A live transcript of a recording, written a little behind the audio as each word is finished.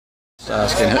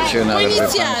Starsky and Hutch are now going to be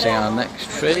planting our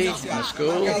next tree in the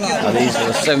school. Now these are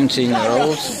the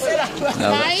 17-year-olds.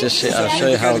 Now let's just see, I'll show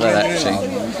you how they're acting.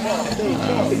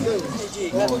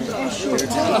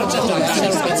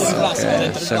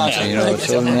 Okay, 17-year-old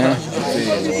children there.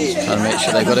 Trying to make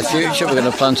sure they've got a future. We're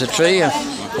going to plant a tree.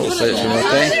 Hopefully it's going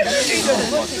okay.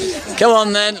 Come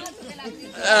on then.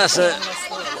 That's it.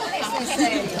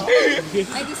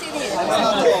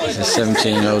 The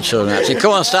 17-year-old children actually.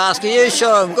 Come on, Starsky, you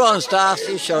show him. Go on,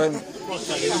 Starsky, you show him.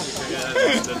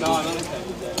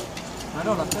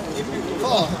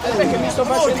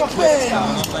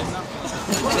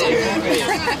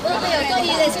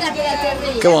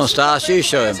 Come on, Starsky, you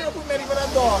show him.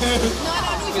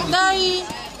 Dai!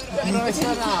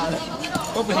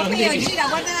 Gira,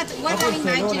 guarda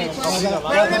l'immagine qua.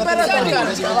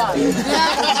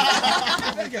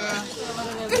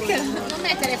 Perché non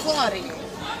mettere fuori?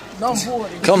 Non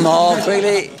fuori. Come on,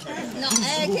 really?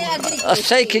 It's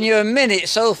taken you a minute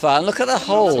so far, and look at the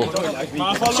hole.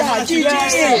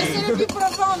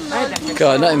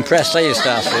 God, not impressed, are you,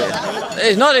 Starsky?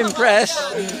 He's not impressed.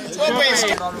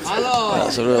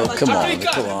 That's a real. Come on,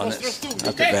 that's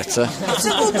a bit better.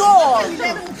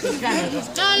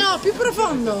 No, più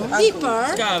profondo.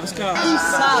 Deeper.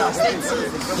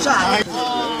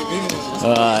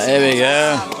 Alright, here we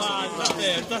go.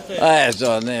 It's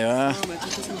done, there you are.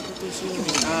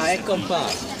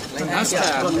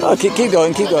 Oh, keep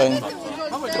going.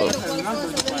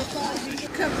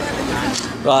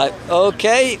 Right,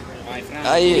 okay.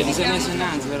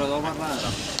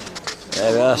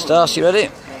 There we are, Stars, you ready?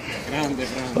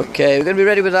 Okay, we're going to be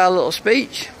ready with our little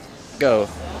speech. Go.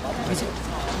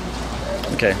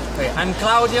 Okay. I'm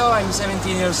Claudio, I'm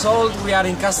 17 years old. We are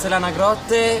in Castellana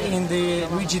Grotte in the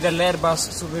Luigi Dell Erba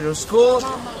Superior School,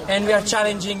 and we are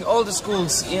challenging all the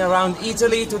schools in around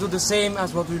Italy to do the same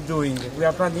as what we're doing. We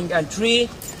are planting a tree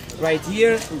right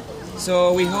here,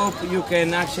 so we hope you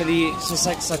can actually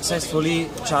successfully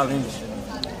challenge.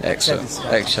 Excellent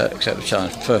the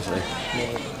challenge, perfectly.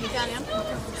 Italian.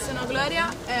 Sono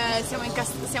Gloria, siamo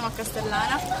a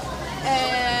Castellana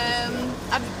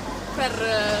per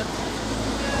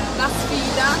la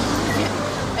sfida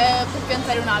per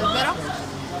piantare un albero.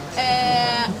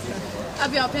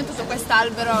 Abbiamo piantato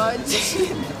quest'albero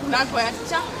oggi, una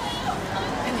quercia.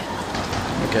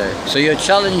 Okay, so you're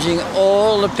challenging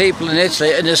all the people in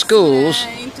Italy, in the schools.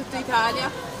 In tutta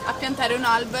Italia a piantare un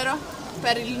albero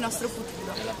per il nostro futuro.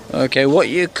 Okay, what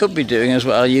you could be doing as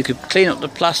well, you could clean up the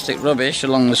plastic rubbish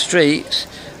along the streets,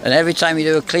 and every time you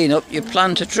do a clean up, you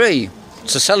plant a tree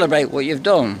to celebrate what you've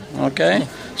done. Okay,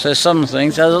 so some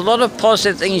things, there's a lot of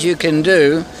positive things you can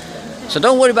do. So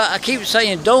don't worry about, I keep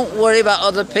saying, don't worry about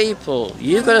other people.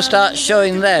 You've got to start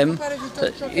showing them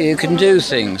that you can do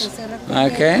things.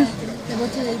 Okay?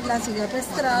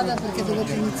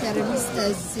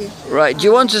 Right, do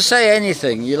you want to say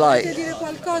anything you like?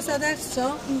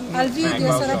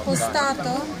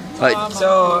 Right.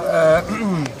 So,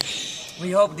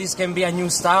 we hope this can be a new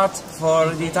start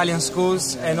for the Italian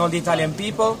schools and all the Italian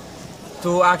people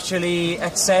to actually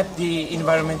accept the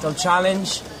environmental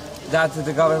challenge that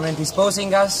the government is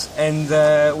posing us, and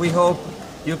we hope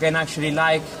you can actually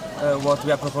like what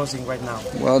we are proposing right now.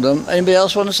 Well done. Anybody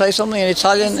else want to say something in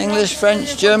Italian, English,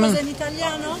 French, German?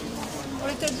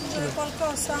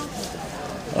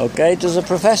 Okay, does the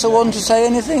professor want to say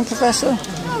anything, Professor?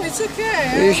 No, it's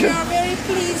okay. We are very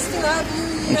pleased to have you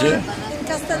here in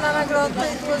Castellana Grotte.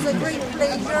 It was a great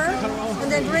pleasure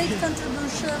and a great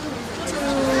contribution to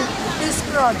this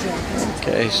project.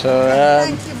 Okay, so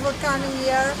thank you for coming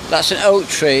here. That's an oak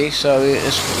tree, so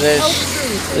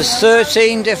there's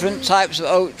 13 different types of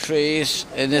oak trees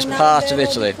in this part of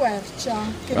Italy.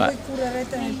 Right.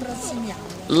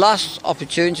 Last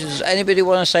opportunity, does anybody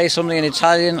want to say something in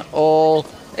Italian or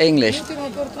English?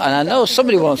 And I know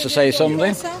somebody wants to say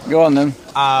something. Go on then.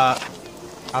 A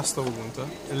sto punto.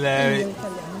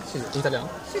 Italiano?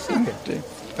 Sì. Okay.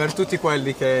 Per tutti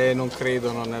quelli che non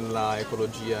credono nella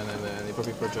ecologia, nei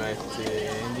propri progetti,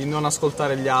 di non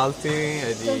ascoltare gli altri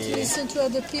e di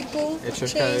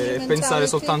cercare e pensare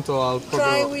soltanto al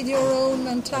proprio,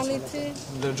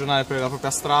 ragionare per la propria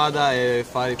strada e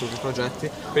fare i propri progetti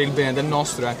per il bene del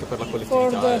nostro e anche per la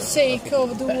collettività. For the sake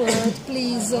of the world,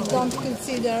 please don't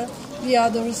consider the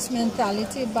others'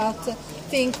 mentality, but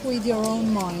think with your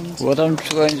own mind. What I've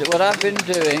been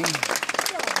doing,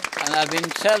 and I've been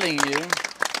telling you,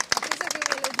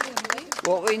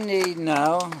 what we need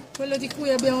now, quello di cui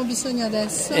abbiamo bisogno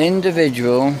adesso,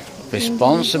 individual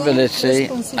responsibility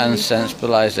and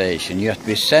sensibilization. You have to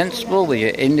be sensible with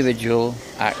your individual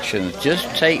actions. Just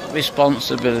take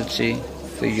responsibility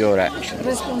for your actions.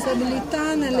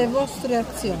 Responsabilità nelle vostre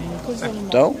azioni. Cosa non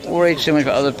Don't worry too much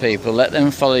about other people. Let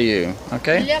them follow you.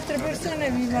 Okay? Le altre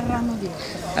persone vi verranno dietro.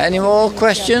 Any more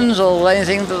questions or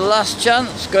anything for the last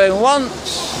chance? Going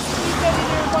once.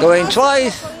 Going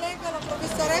twice.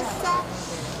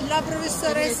 La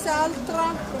professoressa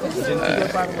altra.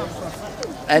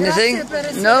 Anything?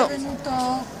 No.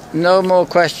 No more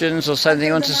questions or something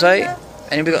you want to say?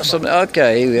 Anybody got something?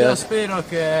 Okay, Io spero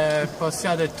che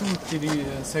possiate tutti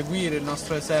seguire il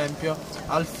nostro esempio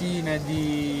al fine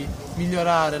di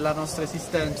migliorare la nostra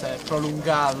esistenza e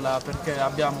prolungarla, perché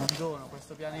abbiamo un dono,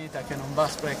 questo pianeta, che non va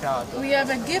sprecato. We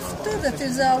have a gift that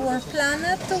is our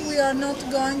planet. We are not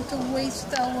going to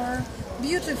waste our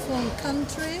beautiful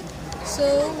country.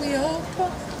 So we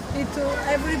hope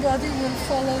everybody will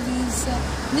follow this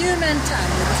new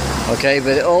mentality. Okay,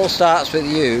 but it all starts with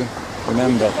you.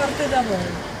 Remember. Parte da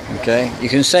voi. Okay, you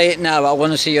can say it now. I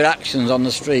want to see your actions on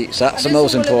the streets. That's the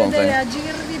most important thing.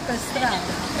 Agirvi per strada,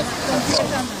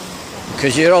 completamente.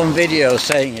 Because you're on video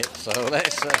saying it, so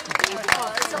let's.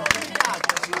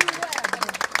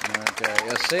 Okay,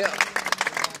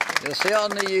 you'll see it on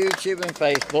the YouTube and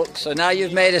Facebook. So now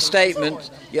you've made a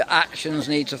statement. Your actions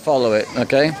need to follow it.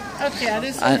 Okay. Ok,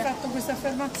 adesso hai fatto questa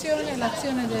affermazione,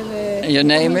 l'azione deve. Your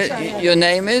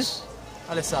name is.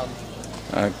 Alessandro.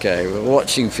 Okay, we're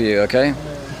watching for you. Okay.